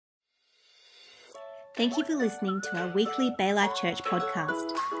Thank you for listening to our weekly Bay Life Church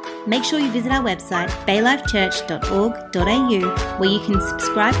podcast. Make sure you visit our website, baylifechurch.org.au, where you can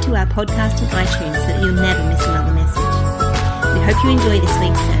subscribe to our podcast on iTunes so that you'll never miss another message. We hope you enjoy this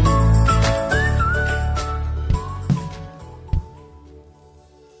week's sermon.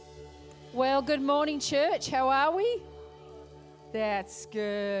 Well, good morning, church. How are we? That's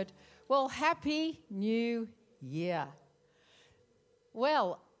good. Well, Happy New Year.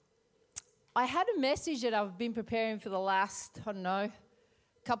 Well, I had a message that I've been preparing for the last,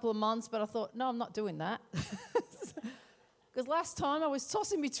 couple of months, but I thought, no, I'm not doing that. Because last time I was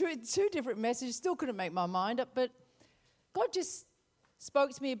tossing between two different messages, still couldn't make my mind up, but God just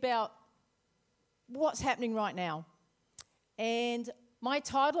spoke to me about what's happening right now. And my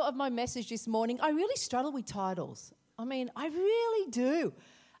title of my message this morning, I really struggle with titles. I really do.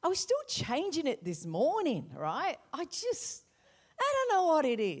 I was still changing it this morning, right? I don't know what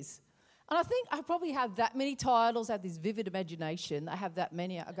it is. And I think I probably have that many titles, I have this vivid imagination. I have that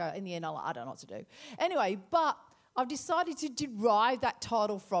many. I go, in the end, I don't know what to do. Anyway, but I've decided to derive that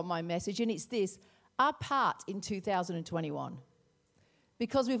title from my message, and it's this: Our Part in 2021.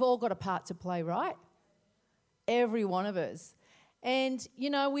 Because we've all got a part to play, right? Every one of us. And,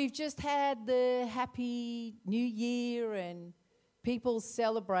 we've just had the Happy New Year and people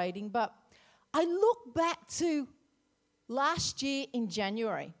celebrating. But I look back to last year in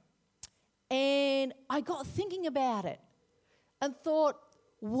January, and I got thinking about it and thought,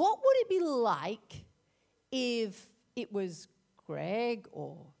 what would it be like if it was Greg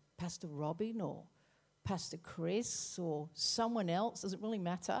or Pastor Robin or Pastor Chris or someone else, doesn't really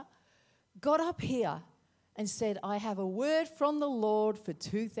matter, got up here and said, I have a word from the Lord for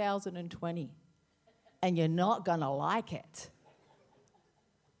 2020, and you're not going to like it.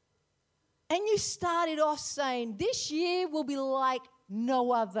 And you started off saying, this year will be like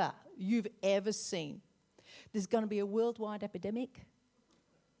no other you've ever seen. There's going to be a worldwide epidemic.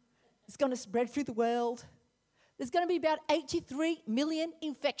 It's going to spread through the world. There's going to be about 83 million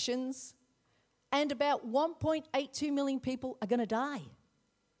infections, and about 1.82 million people are going to die.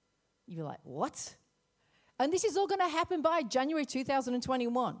 You're like, what? And this is all going to happen by January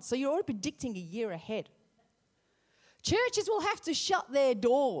 2021. So you're already predicting a year ahead. Churches will have to shut their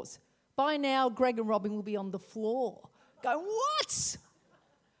doors. By now, Greg and Robin will be on the floor going, what?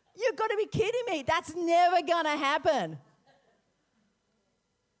 You've got to be kidding me. That's never going to happen.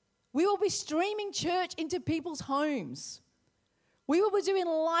 We will be streaming church into people's homes. We will be doing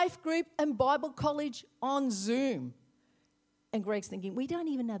life group and Bible college on Zoom. And Greg's thinking, we don't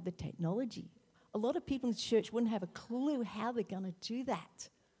even have the technology. A lot of people in church wouldn't have a clue how they're going to do that.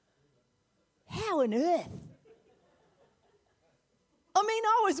 How on earth?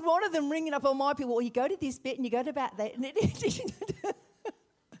 I was one of them ringing up all my people, well, you go to this bit and you go to about that. And it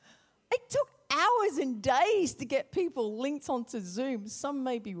took hours and days to get people linked onto Zoom, some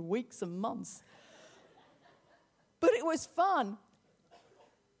maybe weeks and months. But it was fun.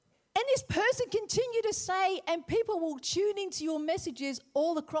 And this person continued to say, and people will tune into your messages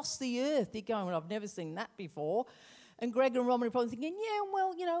all across the earth. They're going, well, I've never seen that before. And Greg and Robin are probably thinking,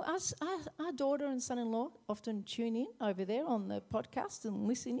 our daughter and son-in-law often tune in over there on the podcast and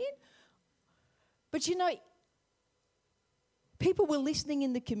listen in. But people were listening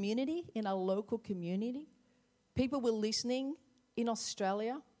in the community, in our local community. People were listening in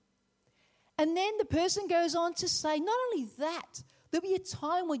Australia. And then the person goes on to say, not only that, there'll be a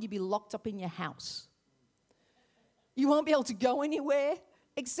time when you'll be locked up in your house. You won't be able to go anywhere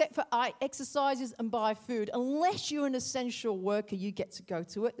except for exercises and buy food. Unless you're an essential worker, you get to go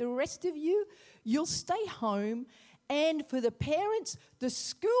to it. The rest of you, you'll stay home. And for the parents, the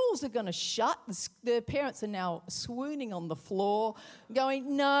schools are going to shut. The parents are now swooning on the floor,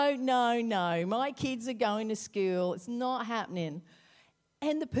 going, no, my kids are going to school. It's not happening.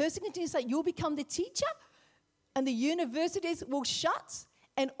 And the person continues to say, you'll become the teacher, and the universities will shut,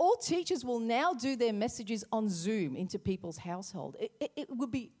 and all teachers will now do their messages on Zoom into people's household. It would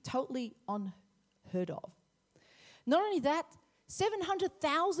be totally unheard of. Not only that,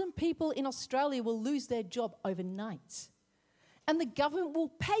 700,000 people in Australia will lose their job overnight. And the government will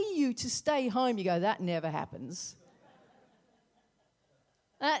pay you to stay home. You go, that never happens.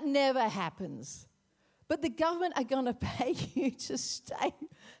 That never happens. But the government are going to pay you to stay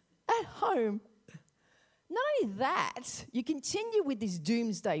at home. Not only that, you continue with this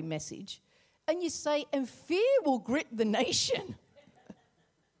doomsday message and you say, and fear will grip the nation.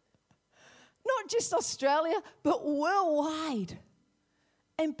 Not just Australia, but worldwide.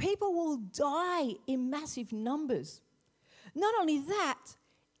 And people will die in massive numbers. Not only that,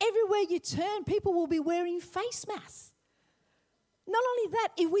 everywhere you turn, people will be wearing face masks. Not only that,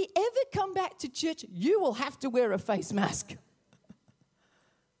 if we ever come back to church, you will have to wear a face mask.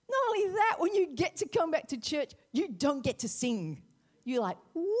 Not only that, when you get to come back to church, you don't get to sing. You're like,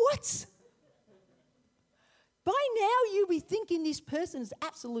 what? By now, you'll be thinking this person is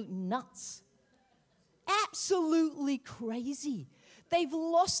absolute nuts. Absolutely crazy. They've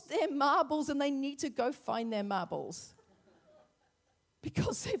lost their marbles and they need to go find their marbles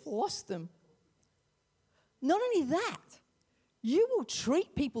because they've lost them. Not only that, you will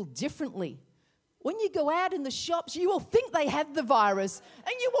treat people differently. When you go out in the shops, you will think they have the virus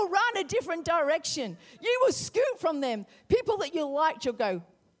and you will run a different direction. You will scoot from them. People that you liked, you'll go.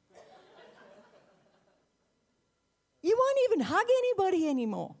 You won't even hug anybody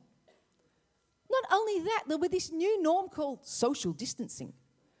anymore. Not only that, there'll be this new norm called social distancing.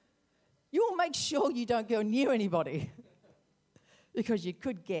 You will make sure you don't go near anybody because you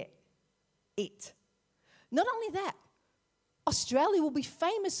could get it. Not only that, Australia will be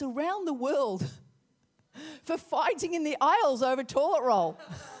famous around the world for fighting in the aisles over toilet roll.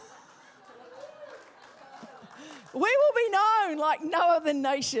 We will be known like no other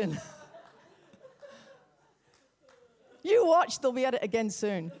nation. You watch, they'll be at it again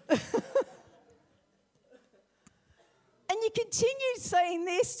soon. And you continue saying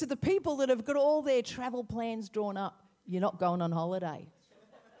this to the people that have got all their travel plans drawn up. You're not going on holiday.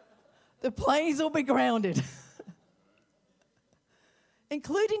 The planes will be grounded.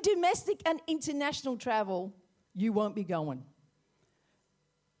 Including domestic and international travel, you won't be going.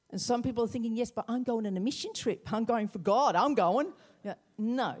 And some people are thinking, yes, but I'm going on a mission trip. I'm going for God. I'm going. Yeah,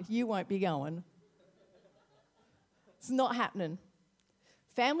 no, you won't be going. It's not happening.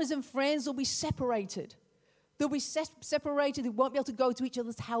 Families and friends will be separated. They'll be separated. They won't be able to go to each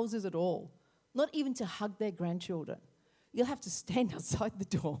other's houses at all, not even to hug their grandchildren. You'll have to stand outside the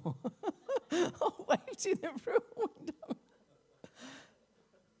door or wave to them through a window.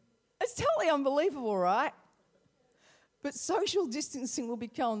 It's totally unbelievable, right? But social distancing will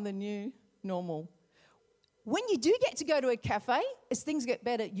become the new normal. When you do get to go to a cafe, as things get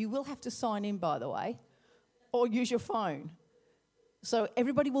better, you will have to sign in, by the way, or use your phone. So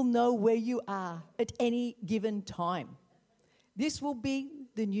everybody will know where you are at any given time. This will be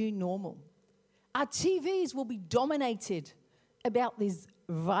the new normal. Our TVs will be dominated about this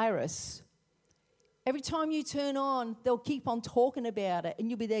virus. Every time you turn on, they'll keep on talking about it, and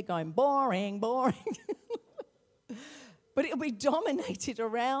you'll be there going, boring, boring. But it'll be dominated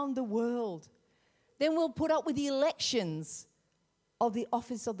around the world. Then we'll put up with the elections of the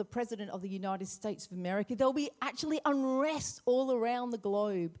office of the President of the United States of America. There'll be actually unrest all around the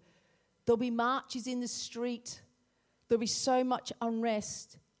globe. There'll be marches in the street. There'll be so much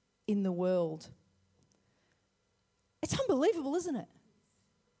unrest in the world. It's unbelievable, isn't it?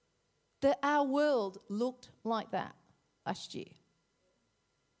 That our world looked like that last year.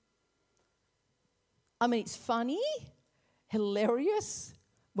 I mean, it's funny, hilarious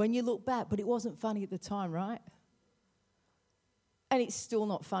when you look back, but it wasn't funny at the time, right? And it's still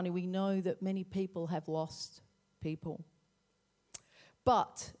not funny. We know that many people have lost people.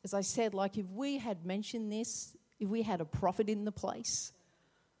 But, as I said, like if we had mentioned this, if we had a prophet in the place,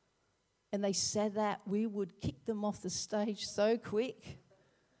 and they said that, we would kick them off the stage so quick.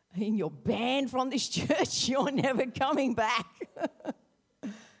 And you're banned from this church. You're never coming back.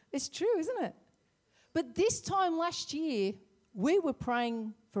 It's true, isn't it? But this time last year, we were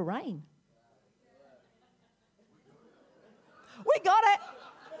praying for rain. We got it.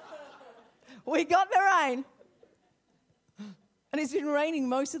 We got the rain. And it's been raining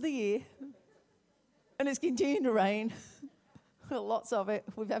most of the year. And it's continuing to rain. Lots of it.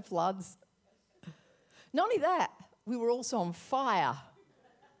 We've had floods. Not only that, we were also on fire.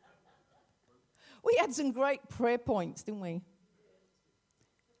 We had some great prayer points, didn't we?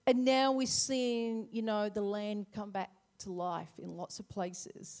 And now we're seeing, the land come back to life in lots of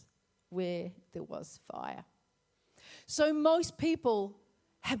places where there was fire. So most people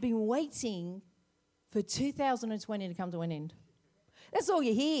have been waiting for 2020 to come to an end. That's all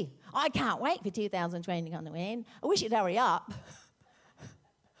you hear. I can't wait for 2020 to come to an end. I wish it'd hurry up.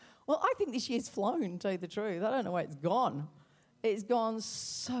 Well, I think this year's flown, to tell you the truth. I don't know where it's gone. It's gone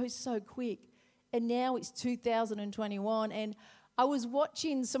so quick. And now it's 2021. And I was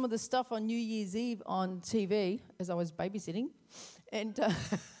watching some of the stuff on New Year's Eve on TV as I was babysitting. And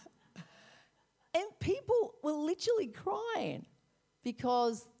and people were literally crying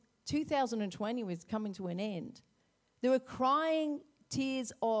because 2020 was coming to an end. They were crying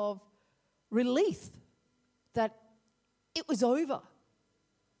tears of relief that it was over,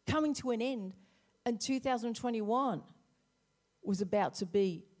 coming to an end, and 2021 was about to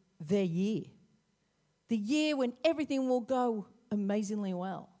be their year. The year when everything will go amazingly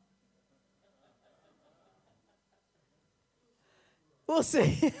well. We'll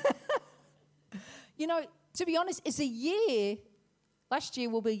see. You know, to be honest, it's a year, last year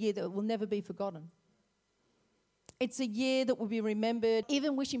will be a year that will never be forgotten. It's a year that will be remembered.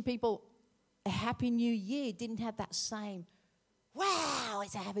 Even wishing people a happy new year didn't have that same, wow,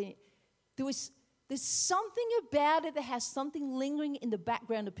 it's a happy. There's something about it that has something lingering in the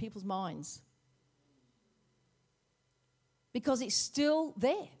background of people's minds. Because it's still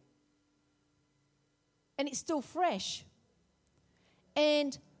there. And it's still fresh.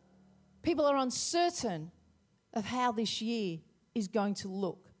 And people are uncertain of how this year is going to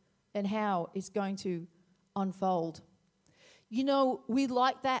look and how it's going to unfold. You know, we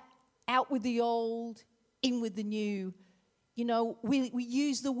like that out with the old, in with the new. You know, we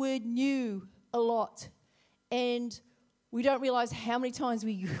use the word new a lot. And we don't realize how many times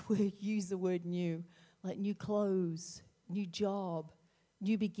we use the word new. Like new clothes, new job,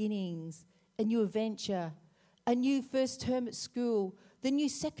 new beginnings, a new adventure, a new first term at school, the new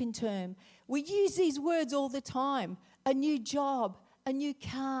second term. We use these words all the time. A new job, a new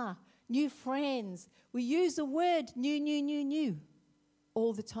car, new friends. We use the word new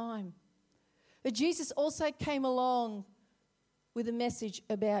all the time. But Jesus also came along with a message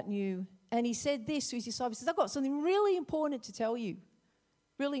about new. And he said this to his disciples. He says, I've got something really important to tell you.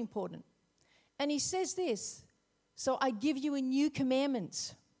 Really important. And he says this. So I give you a new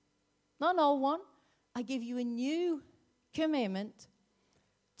commandment. Not an old one. I give you a new commandment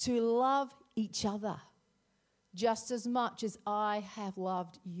to love each other just as much as I have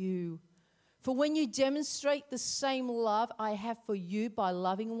loved you. For when you demonstrate the same love I have for you by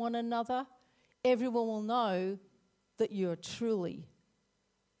loving one another, everyone will know that you are truly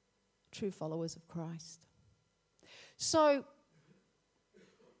true followers of Christ. So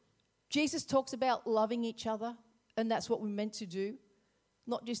Jesus talks about loving each other, and that's what we're meant to do.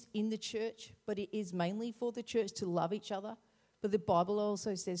 Not just in the church, but it is mainly for the church to love each other. But the Bible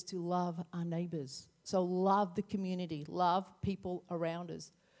also says to love our neighbours. So love the community, love people around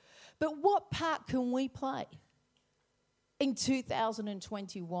us. But what part can we play in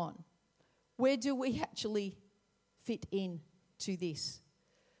 2021? Where do we actually fit in to this?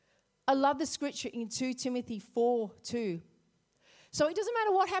 I love the scripture in 2 Timothy 4:2. So it doesn't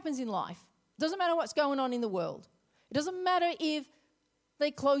matter what happens in life. It doesn't matter what's going on in the world. It doesn't matter if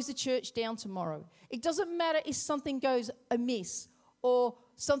they close the church down tomorrow. It doesn't matter if something goes amiss or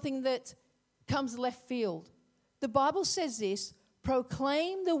something that comes left field. The Bible says this,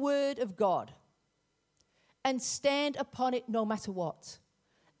 proclaim the word of God and stand upon it no matter what.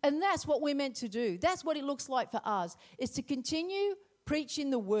 And that's what we're meant to do. That's what it looks like for us, is to continue preaching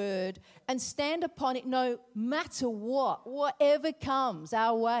the word and stand upon it no matter what, whatever comes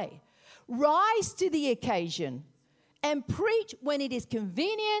our way. Rise to the occasion and preach when it is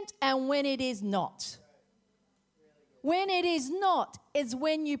convenient and when it is not. When it is not is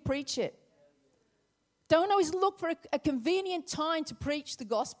when you preach it. Don't always look for a convenient time to preach the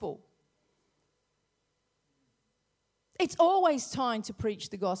gospel. It's always time to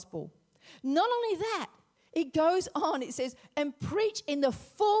preach the gospel. Not only that, it goes on, it says, and preach in the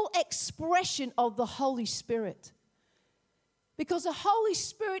full expression of the Holy Spirit. Because the Holy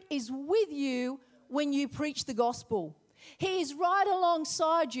Spirit is with you when you preach the gospel. He is right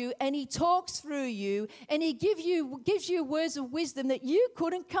alongside you and he talks through you and he gives you words of wisdom that you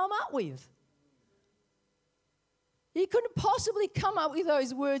couldn't come up with. You couldn't possibly come up with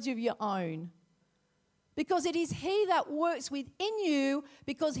those words of your own. Because it is he that works within you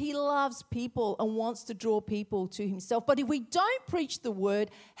because he loves people and wants to draw people to himself. But if we don't preach the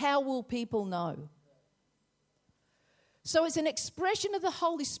word, how will people know? So it's an expression of the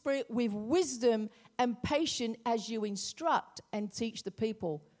Holy Spirit with wisdom and patience as you instruct and teach the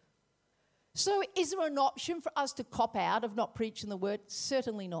people. So is there an option for us to cop out of not preaching the word?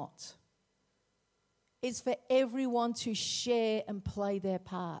 Certainly not. It's for everyone to share and play their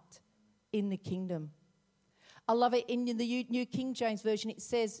part in the kingdom. I love it in the New King James Version. It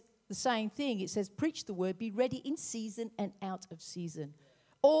says the same thing. It says, preach the word, be ready in season and out of season.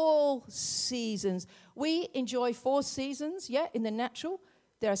 All seasons. We enjoy 4 seasons, in the natural.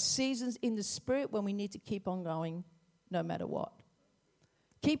 There are seasons in the spirit when we need to keep on going no matter what.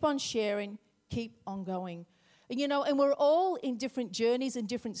 Keep on sharing, keep on going. And, and we're all in different journeys and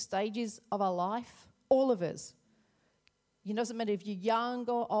different stages of our life, all of us. It doesn't matter if you're young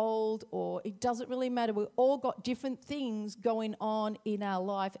or old, or it doesn't really matter. We've all got different things going on in our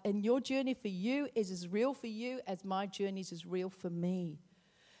life, and your journey for you is as real for you as my journey is as real for me.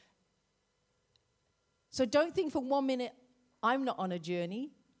 So don't think for 1 minute, I'm not on a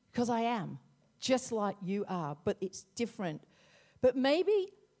journey, because I am, just like you are, but it's different. But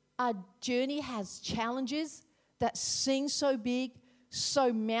maybe our journey has challenges that seem so big,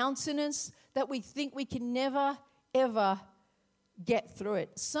 so mountainous, that we think we can never, ever get through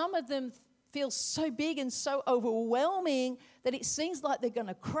it. Some of them feel so big and so overwhelming that it seems like they're going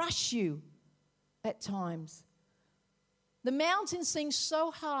to crush you at times. The mountain seems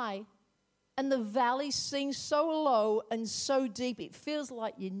so high and the valley seems so low and so deep. It feels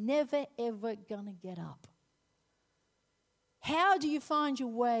like you're never, ever going to get up. How do you find your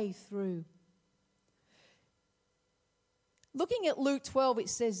way through? Looking at Luke 12, it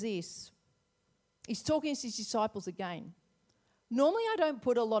says this. He's talking to his disciples again. Normally, I don't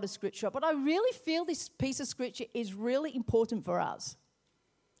put a lot of scripture up, but I really feel this piece of scripture is really important for us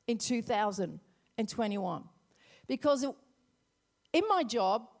in 2021. Because in my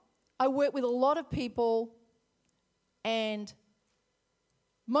job, I work with a lot of people, and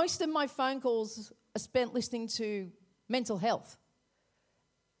most of my phone calls are spent listening to mental health.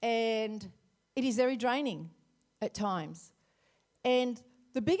 And it is very draining at times. And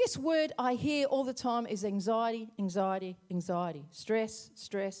the biggest word I hear all the time is anxiety, anxiety, anxiety. Stress,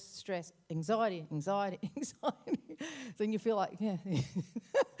 stress, stress. Anxiety, anxiety, anxiety. Then you feel like, yeah,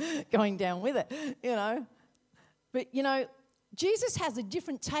 going down with it, you know. But, you know, Jesus has a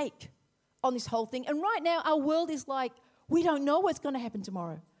different take on this whole thing. And right now, our world is like, we don't know what's going to happen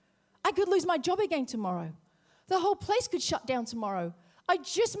tomorrow. I could lose my job again tomorrow. The whole place could shut down tomorrow. I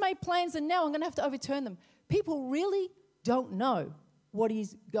just made plans and now I'm going to have to overturn them. People really don't know what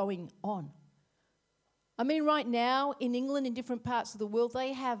is going on. I mean, right now in England, in different parts of the world,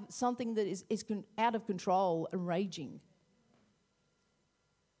 they have something that is out of control and raging.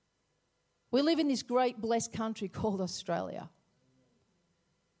 We live in this great blessed country called Australia.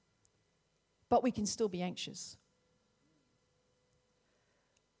 But we can still be anxious.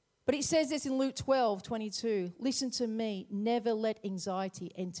 But it says this in Luke 12:22. Listen to me, never let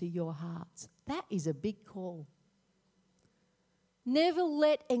anxiety enter your hearts. That is a big call. Never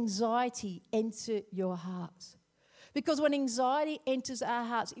let anxiety enter your hearts. Because when anxiety enters our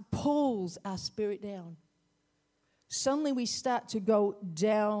hearts, it pulls our spirit down. Suddenly we start to go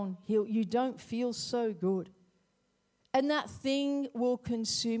downhill. You don't feel so good. And that thing will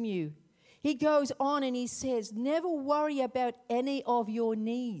consume you. He goes on and he says, never worry about any of your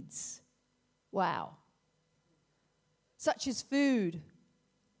needs. Wow. Such as food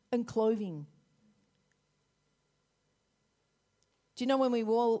and clothing. Do you know when we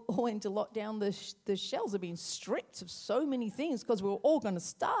all went to lockdown, the shelves have been stripped of so many things because we were all going to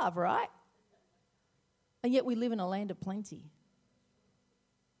starve, right? And yet we live in a land of plenty.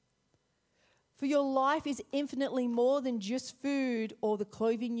 For your life is infinitely more than just food or the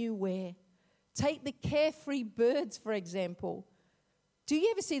clothing you wear. Take the carefree birds, for example. Do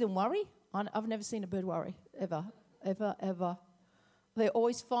you ever see them worry? I've never seen a bird worry, ever. They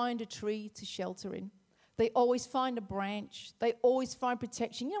always find a tree to shelter in. They always find a branch. They always find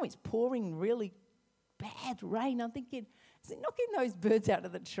protection. You know, it's pouring really bad rain. I'm thinking, is it knocking those birds out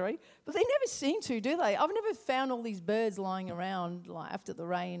of the tree? But they never seem to, do they? I've never found all these birds lying around like after the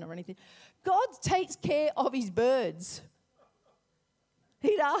rain or anything. God takes care of his birds.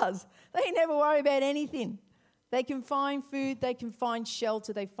 He does. They never worry about anything. They can find food. They can find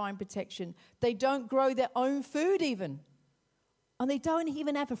shelter. They find protection. They don't grow their own food even. And they don't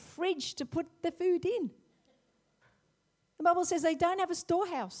even have a fridge to put the food in. The Bible says they don't have a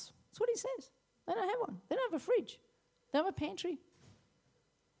storehouse. That's what it says. They don't have one. They don't have a fridge. They don't have a pantry.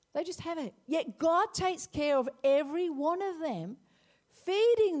 They just have it. Yet God takes care of every one of them,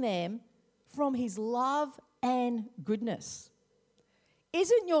 feeding them from his love and goodness.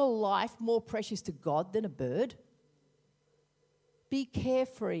 Isn't your life more precious to God than a bird? Be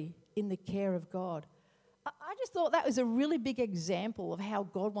carefree in the care of God. I just thought that was a really big example of how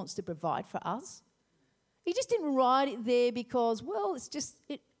God wants to provide for us. He just didn't write it there because, well, it's just,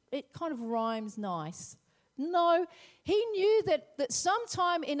 it kind of rhymes nice. No, he knew that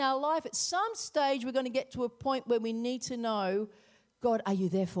sometime in our life, at some stage, we're going to get to a point where we need to know, God, are you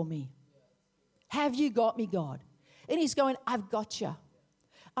there for me? Have you got me, God? And he's going, I've got you.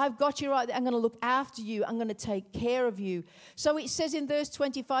 I've got you right there. I'm going to look after you. I'm going to take care of you. So it says in verse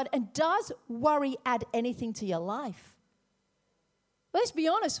 25, and does worry add anything to your life? Let's be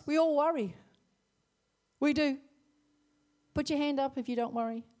honest, we all worry. We do. Put your hand up if you don't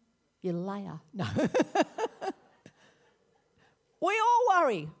worry. You liar. No. We all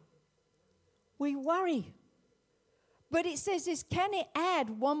worry. We worry. But it says this, can it add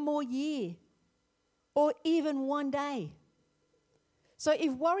one more year or even one day? So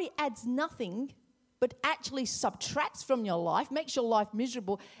if worry adds nothing, but actually subtracts from your life, makes your life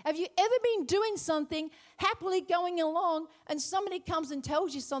miserable? Have you ever been doing something, happily going along, and somebody comes and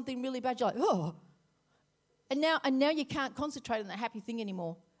tells you something really bad? You're like, oh. And now you can't concentrate on that happy thing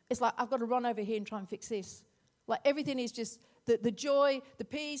anymore. It's like, I've got to run over here and try and fix this. Like everything is just, the joy, the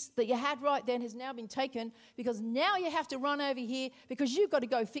peace that you had right then has now been taken, because now you have to run over here because you've got to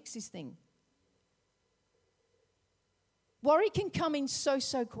go fix this thing. Worry can come in so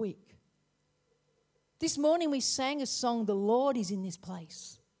quick. This morning we sang a song, "The Lord is in this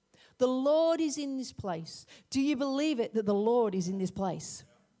place." The Lord is in this place. Do you believe it, that the Lord is in this place?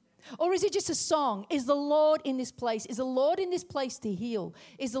 Or is it just a song? Is the Lord in this place? Is the Lord in this place to heal?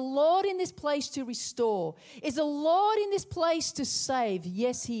 Is the Lord in this place to restore? Is the Lord in this place to save?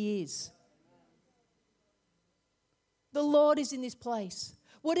 Yes, He is. The Lord is in this place.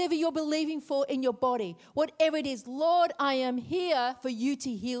 Whatever you're believing for in your body, whatever it is, Lord, I am here for you to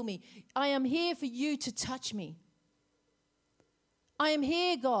heal me. I am here for you to touch me. I am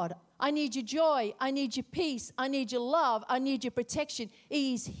here, God. I need your joy. I need your peace. I need your love. I need your protection.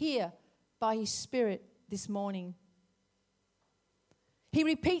 He is here by His Spirit this morning. He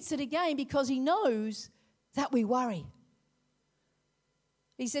repeats it again because He knows that we worry.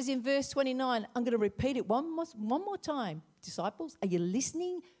 He says in verse 29, I'm going to repeat it one more time. Disciples, are you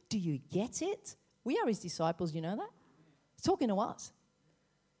listening? Do you get it? We are His disciples, you know that? He's talking to us.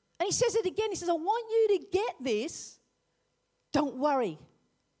 And He says it again. He says, I want you to get this. Don't worry.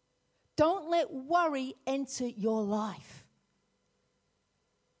 Don't let worry enter your life.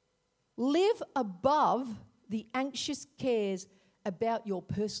 Live above the anxious cares about your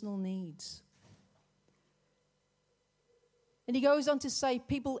personal needs. And he goes on to say,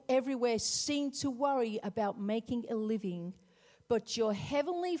 people everywhere seem to worry about making a living, but your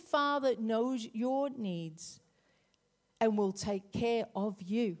heavenly Father knows your needs and will take care of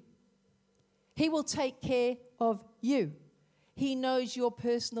you. He will take care of you. He knows your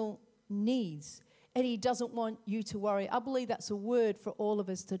personal needs, and He doesn't want you to worry. I believe that's a word for all of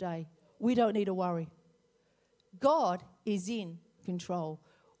us today. We don't need to worry. God is in control.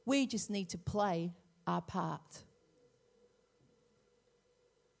 We just need to play our part.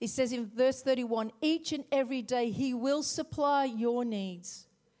 It says in verse 31, each and every day He will supply your needs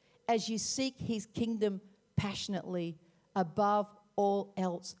as you seek His kingdom passionately above all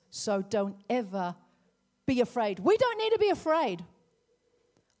else. So don't ever be afraid. We don't need to be afraid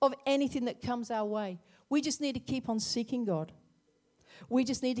of anything that comes our way. We just need to keep on seeking God. We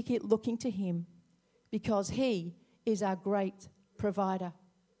just need to keep looking to Him because He is our great provider.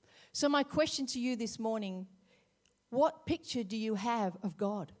 So my question to you this morning, what picture do you have of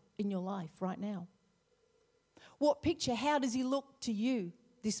God in your life right now? What picture, how does He look to you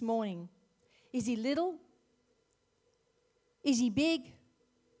this morning? Is He little? Is He big?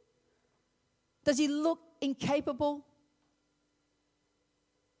 Does He look incapable?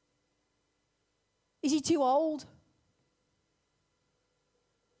 Is He too old?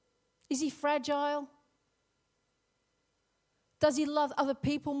 Is He fragile? Does He love other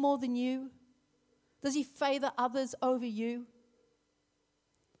people more than you? Does He favor others over you?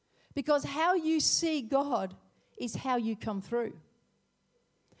 Because how you see God is how you come through.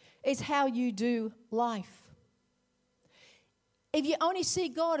 It's how you do life. If you only see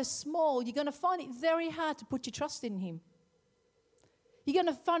God as small, you're going to find it very hard to put your trust in Him. You're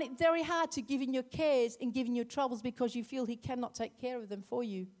going to find it very hard to give in your cares and give in your troubles because you feel He cannot take care of them for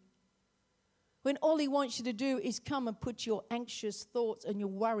you. When all He wants you to do is come and put your anxious thoughts and your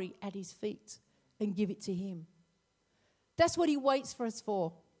worry at His feet and give it to Him. That's what He waits for us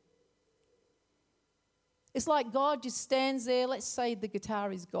for. It's like God just stands there. Let's say the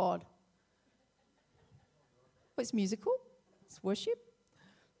guitar is God. Well, it's musical. It's worship.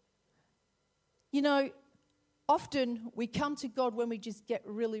 You know, often we come to God when we just get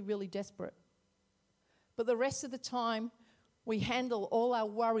really, really desperate. But the rest of the time, we handle all our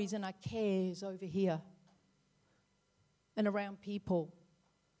worries and our cares over here and around people.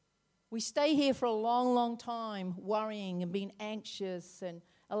 We stay here for a long, long time worrying and being anxious and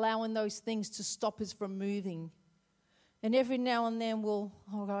allowing those things to stop us from moving. And every now and then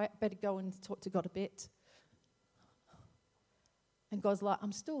I better go and talk to God a bit. And God's like,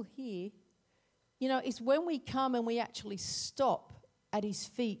 I'm still here. You know, it's when we come and we actually stop at His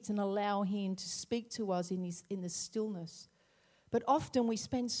feet and allow Him to speak to us in the stillness. But often we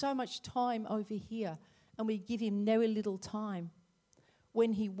spend so much time over here and we give Him very little time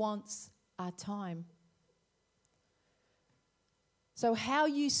when He wants our time. So how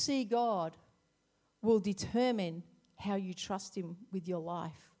you see God will determine how you trust Him with your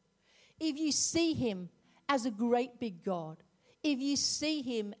life. If you see Him as a great big God, if you see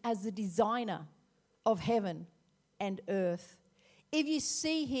Him as the designer of heaven and earth. If you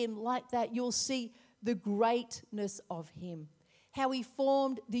see him like that, you'll see the greatness of him, how he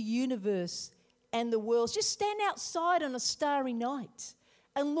formed the universe and the worlds. Just stand outside on a starry night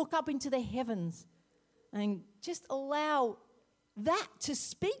and look up into the heavens and just allow that to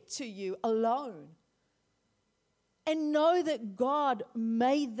speak to you alone. And know that God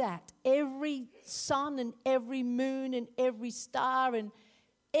made that. Every sun and every moon and every star and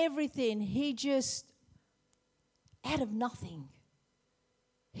everything. He just, out of nothing,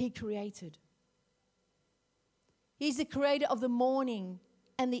 he created. He's the creator of the morning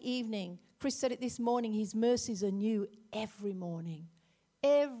and the evening. Chris said it this morning, his mercies are new every morning.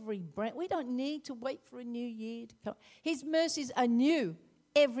 We don't need to wait for a new year to come. His mercies are new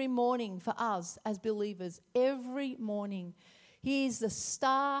every morning for us as believers. Every morning. He is the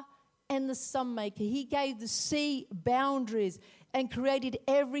star and the sun maker. He gave the sea boundaries and created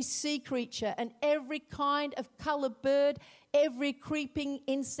every sea creature and every kind of coloured bird, every creeping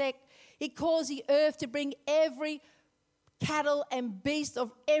insect. He caused the earth to bring every cattle and beast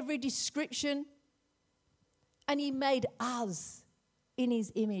of every description. And he made us in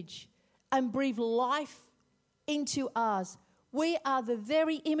his image and breathed life into us. We are the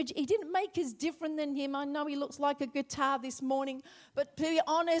very image. He didn't make us different than him. I know he looks like a guitar this morning, but to be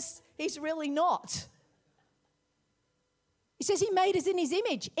honest, he's really not. He says he made us in his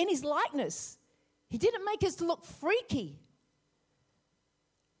image, in his likeness. He didn't make us to look freaky.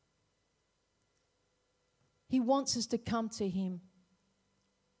 He wants us to come to him.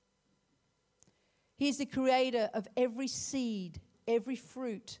 He's the creator of every seed, every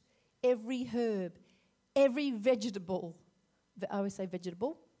fruit, every herb, every vegetable. I always say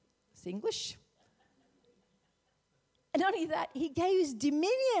vegetable. It's English. And not only that, he gave us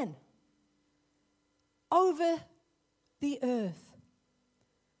dominion over the earth.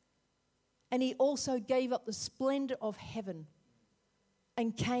 And he also gave up the splendor of heaven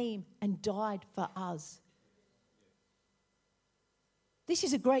and came and died for us. This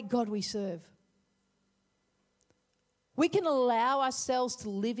is a great God we serve. We can allow ourselves to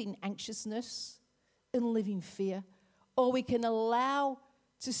live in anxiousness and live in fear, or we can allow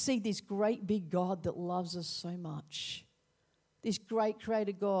to see this great big God that loves us so much. This great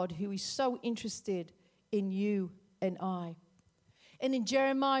creator God who is so interested in you and I. And in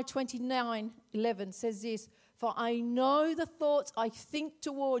Jeremiah 29:11 says this, "For I know the thoughts I think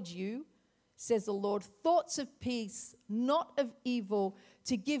towards you, says the Lord, thoughts of peace, not of evil,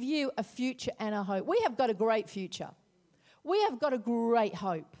 to give you a future and a hope." We have got a great future. We have got a great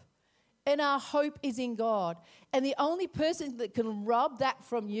hope. And our hope is in God. And the only person that can rob that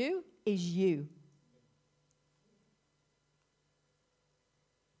from you is you.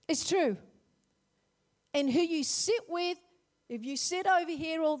 It's true. And who you sit with, if you sit over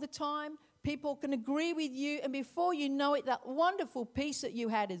here all the time, people can agree with you, and before you know it, that wonderful peace that you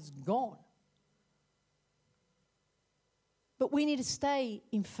had is gone. But we need to stay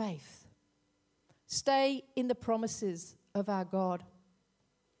in faith. Stay in the promises of our God.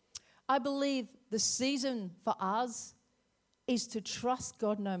 I believe the season for us is to trust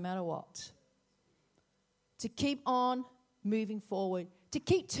God no matter what. To keep on moving forward. To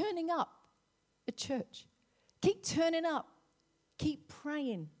keep turning up at church. Keep turning up. Keep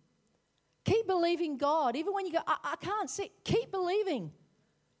praying. Keep believing God. Even when you go, I can't see. Keep believing.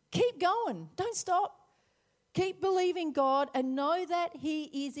 Keep going. Don't stop. Keep believing God and know that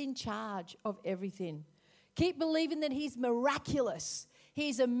he is in charge of everything. Keep believing that he's miraculous.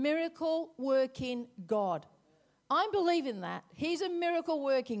 He's a miracle-working God. I'm believing that. He's a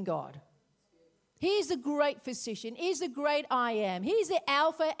miracle-working God. He's the great physician. He's the great I am. He's the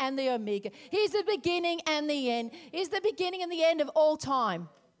Alpha and the Omega. He's the beginning and the end. He's the beginning and the end of all time.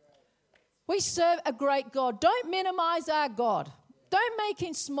 We serve a great God. Don't minimize our God. Don't make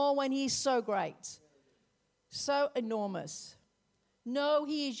him small when he's so great, so enormous. No,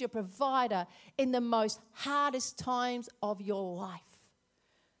 he is your provider in the most hardest times of your life.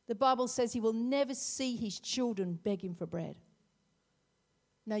 The Bible says he will never see his children begging for bread.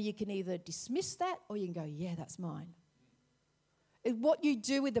 Now, you can either dismiss that or you can go, yeah, that's mine. What you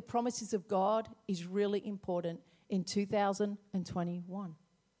do with the promises of God is really important in 2021.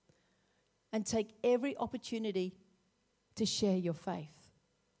 And take every opportunity to share your faith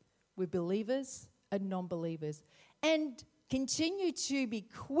with believers and non-believers. And continue to be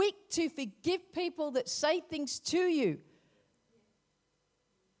quick to forgive people that say things to you.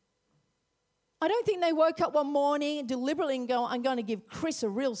 I don't think they woke up one morning and deliberately and go, I'm going to give Chris a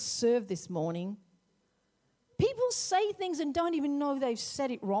real serve this morning. People say things and don't even know they've said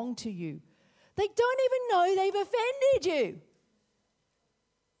it wrong to you. They don't even know they've offended you.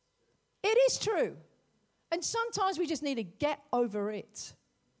 It is true. And sometimes we just need to get over it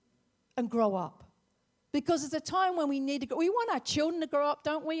and grow up. Because it's a time when we need to go. We want our children to grow up,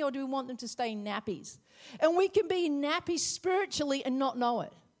 don't we? Or do we want them to stay in nappies? And we can be in nappies spiritually and not know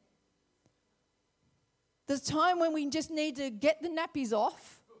it. There's a time when we just need to get the nappies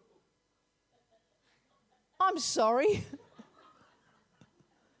off. I'm sorry.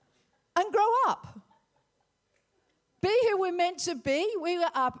 And grow up. Be who we're meant to be. We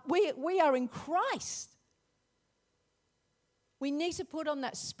are in Christ. We need to put on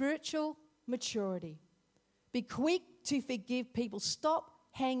that spiritual maturity. Be quick to forgive people. Stop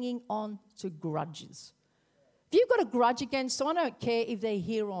hanging on to grudges. If you've got a grudge against someone, I don't care if they're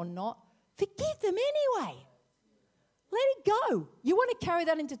here or not, forgive them anyway. Let it go. You want to carry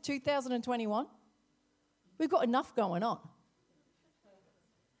that into 2021? We've got enough going on.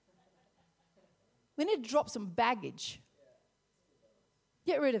 We need to drop some baggage.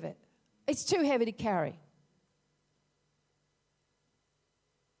 Get rid of it. It's too heavy to carry.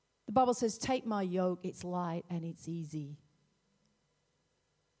 The Bible says, take my yoke, it's light and it's easy.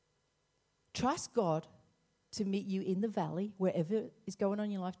 Trust God to meet you in the valley, wherever is going on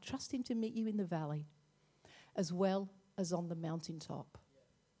in your life. Trust him to meet you in the valley as well as on the mountaintop.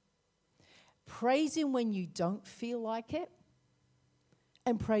 Praise him when you don't feel like it,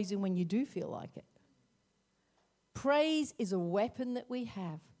 and praise him when you do feel like it. Praise is a weapon that we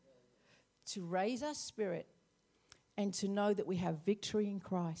have to raise our spirit and to know that we have victory in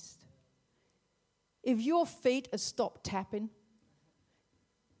Christ. If your feet have stopped tapping,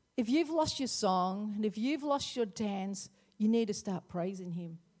 if you've lost your song, and if you've lost your dance, you need to start praising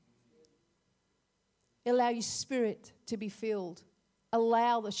him. Allow your spirit to be filled.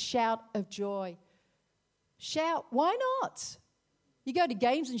 Allow the shout of joy. Shout. Why not? You go to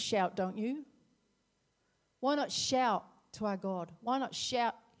games and shout, don't you? Why not shout to our God? Why not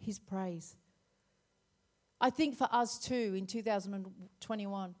shout his praise? I think for us too, in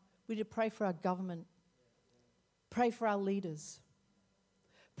 2021, we need to pray for our government. Pray for our leaders.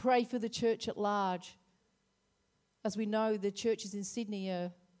 Pray for the church at large. As we know, the churches in Sydney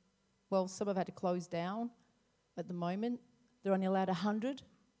are, some have had to close down at the moment. They're only allowed 100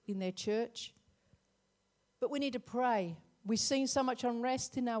 in their church. But we need to pray. We've seen so much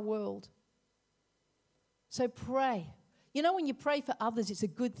unrest in our world. So pray. You know, when you pray for others, it's a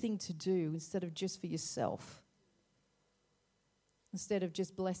good thing to do instead of just for yourself. Instead of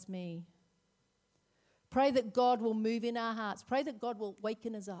just bless me. Pray that God will move in our hearts. Pray that God will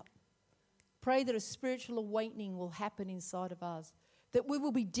waken us up. Pray that a spiritual awakening will happen inside of us. That we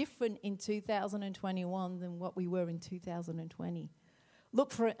will be different in 2021 than what we were in 2020.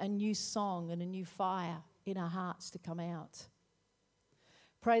 Look for a new song and a new fire in our hearts to come out.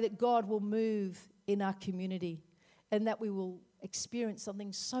 Pray that God will move in our community and that we will experience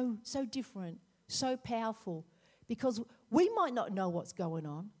something so different, so powerful, because we might not know what's going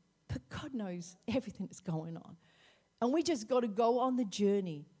on, but God knows everything that's going on. And we just got to go on the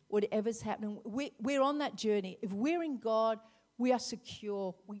journey, whatever's happening. We're on that journey. If we're in God, we are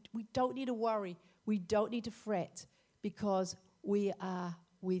secure. We don't need to worry. We don't need to fret because we are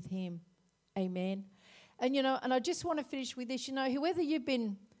with him. Amen. And, and I just want to finish with this, whoever you've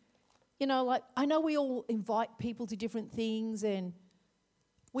been, I know we all invite people to different things and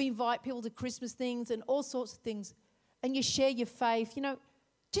we invite people to Christmas things and all sorts of things and you share your faith.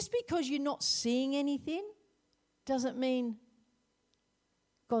 Just because you're not seeing anything doesn't mean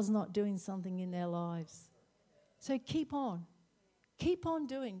God's not doing something in their lives. So keep on. Keep on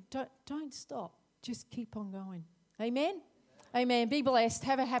doing. Don't stop. Just keep on going. Amen? Amen. Be blessed.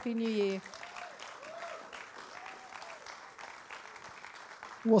 Have a happy new year.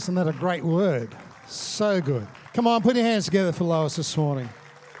 Wasn't that a great word? So good. Come on, put your hands together for Lois this morning.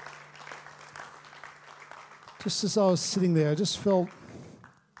 Just as I was sitting there, I just felt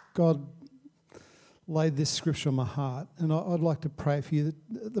God laid this scripture on my heart, and I'd like to pray for you.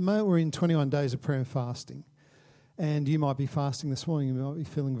 At the moment, we're in 21 days of prayer and fasting, and you might be fasting this morning. You might be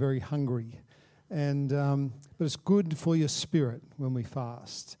feeling very hungry, but it's good for your spirit when we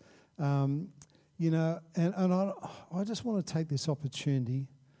fast. I just want to take this opportunity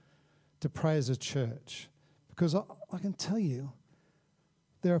to pray as a church because I can tell you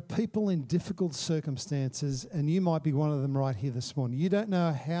there are people in difficult circumstances and you might be one of them right here this morning. You don't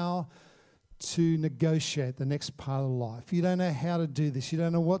know how to negotiate the next part of life. You don't know how to do this. You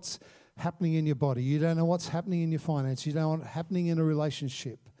don't know what's happening in your body. You don't know what's happening in your finance. You don't know what's happening in a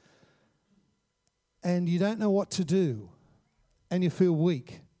relationship. And you don't know what to do and you feel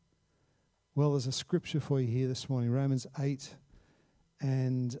weak. Well, there's a scripture for you here this morning, Romans 8,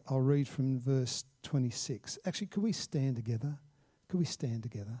 and I'll read from verse 26. Actually, could we stand together? Could we stand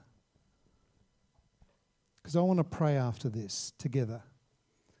together? because I want to pray after this together.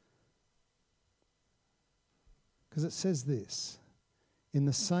 Because it says this, in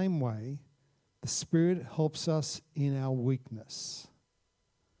the same way, the Spirit helps us in our weakness.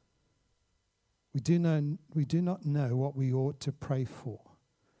 We do not know what we ought to pray for,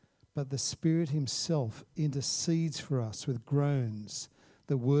 but the Spirit himself intercedes for us with groans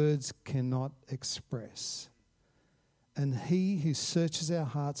the words cannot express. And he who searches our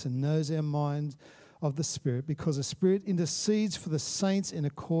hearts and knows our mind of the Spirit, because the Spirit intercedes for the saints in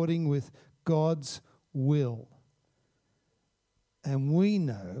according with God's will. And we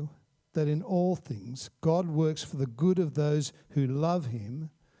know that in all things God works for the good of those who love him,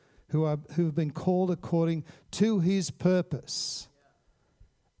 who have been called according to his purpose.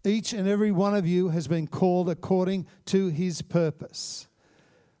 Each and every one of you has been called according to his purpose.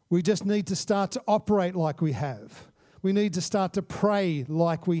 We just need to start to operate like we have. We need to start to pray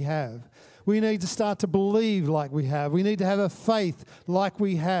like we have. We need to start to believe like we have. We need to have a faith like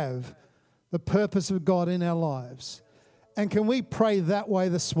we have the purpose of God in our lives. And can we pray that way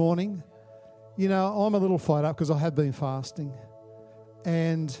this morning? You know, I'm a little fired up because I have been fasting.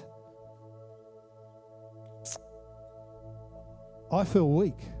 And I feel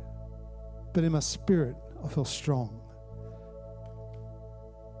weak, but in my spirit, I feel strong.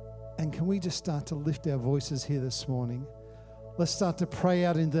 And can we just start to lift our voices here this morning? Let's start to pray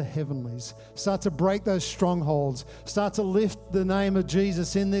out into the heavenlies. Start to break those strongholds. Start to lift the name of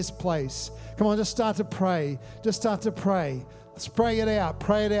Jesus in this place. Come on, just start to pray. Just start to pray. Let's pray it out.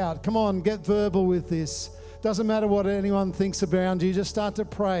 Pray it out. Come on, get verbal with this. Doesn't matter what anyone thinks around you. Just start to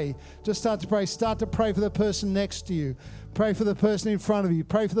pray. Just start to pray. Start to pray for the person next to you. Pray for the person in front of you.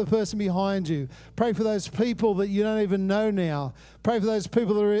 Pray for the person behind you. Pray for those people that you don't even know now. Pray for those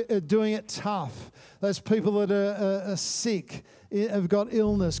people that are doing it tough. Those people that are sick, have got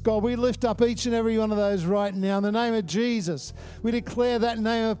illness. God, we lift up each and every one of those right now. In the name of Jesus, we declare that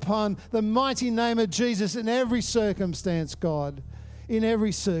name upon the mighty name of Jesus in every circumstance, God. In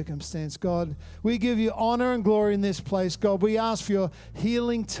every circumstance, God. We give you honor and glory in this place, God. We ask for your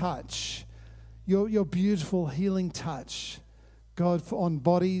healing touch. Your beautiful healing touch, God, on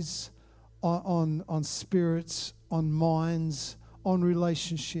bodies, on spirits, on minds, on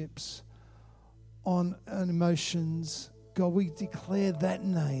relationships, on emotions. God, we declare that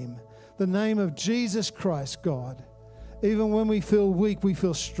name, the name of Jesus Christ, God. Even when we feel weak, we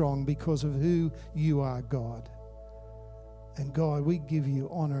feel strong because of who you are, God. And God, we give you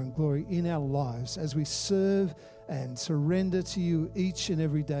honor and glory in our lives as we serve and surrender to you each and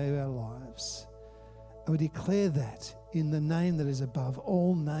every day of our lives. And we declare that in the name that is above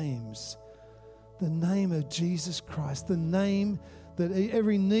all names, the name of Jesus Christ, the name that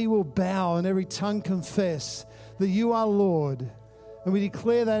every knee will bow and every tongue confess that you are Lord. And we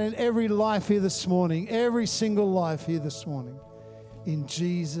declare that in every life here this morning, every single life here this morning, in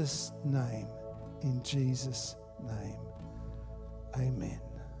Jesus' name, in Jesus' name. Amen.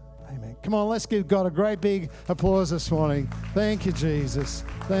 Amen. Come on, let's give God a great big applause this morning. Thank you, Jesus.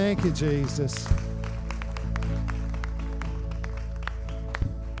 Thank you, Jesus.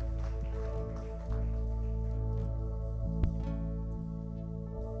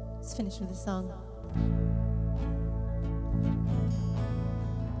 Let's finish with a song.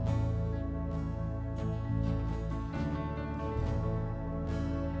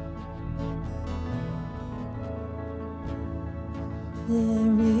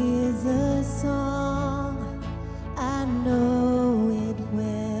 There is a song, I know it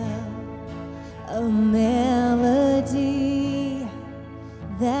well, a melody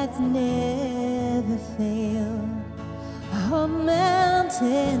that's never failed. On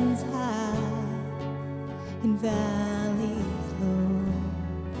mountains high, in valleys low,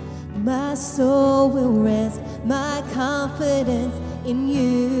 my soul will rest, my confidence in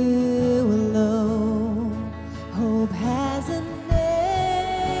you alone. Hope has a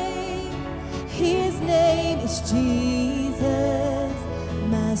name, his name is Jesus,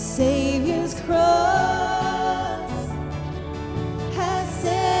 my Savior's cross has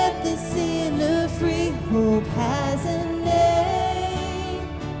set the sinner free. Hope has a name,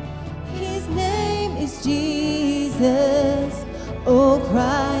 his name is Jesus. Oh,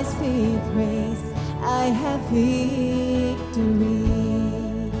 Christ be praised, I have victory.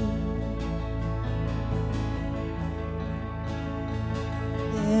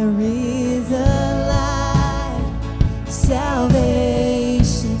 There is a light,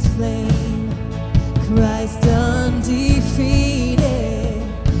 salvation's flame, Christ undefeated,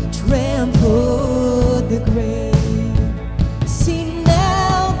 trampled the grave. See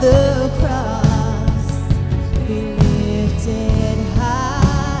now the cross be lifted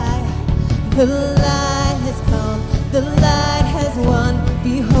high, the light has The light has won.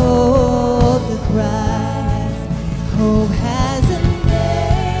 Behold the Christ. Hope has a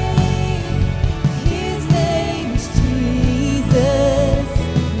name. His name is Jesus.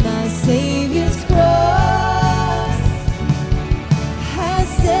 My Savior's cross has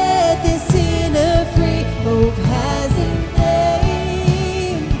set the sinner free. Hope has a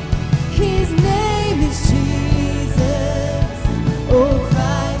name. His name is Jesus. Oh,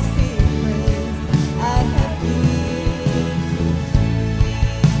 Christ be praised. I have victory.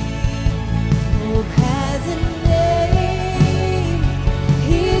 Hope has a name.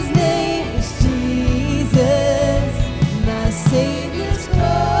 His name is Jesus. My Savior's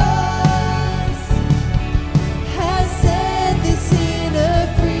cross has set the sinner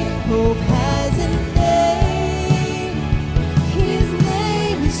free. Hope has a name. His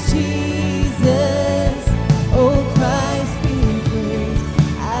name is Jesus. Oh, Christ be praised.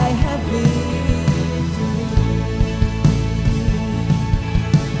 I have victory.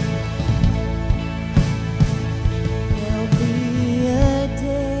 There'll be a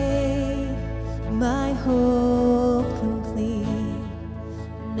day, my hope complete.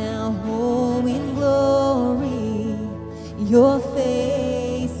 Now home in glory, your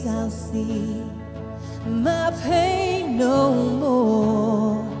face I'll see. My pain no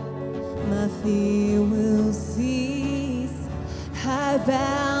more, my fear will cease. I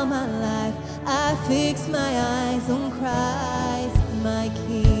bow my life, I fix my eyes on Christ, my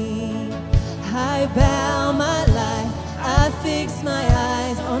King. I bow my life, I fix my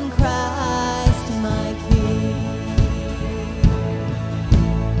eyes on Christ, my King.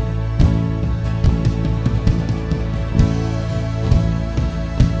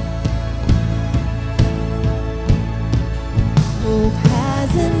 Hope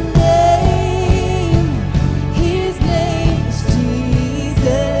has a name. His name is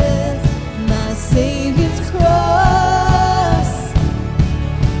Jesus. My Savior's cross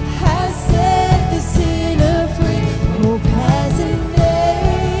has set the sinner free. Hope has a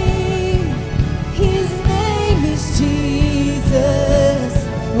name. His name is Jesus.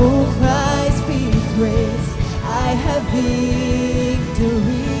 Oh, Christ be praised. I have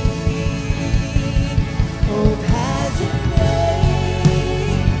victory. Hope has a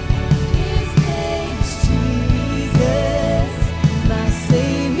name. His name is Jesus. My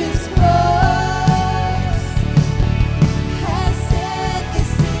Savior's cross has set the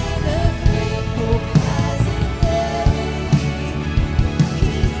sinner free. Hope has a name.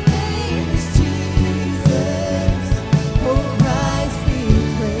 His name is Jesus. Oh, Christ be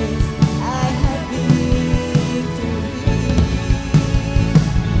praised. I have victory.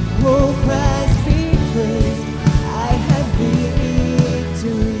 Oh, Christ be praised. I have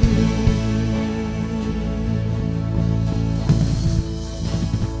victory.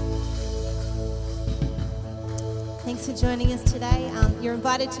 Thanks for joining us today. You're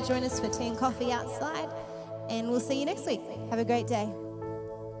invited to join us for tea and coffee outside, and we'll see you next week. Have a great day.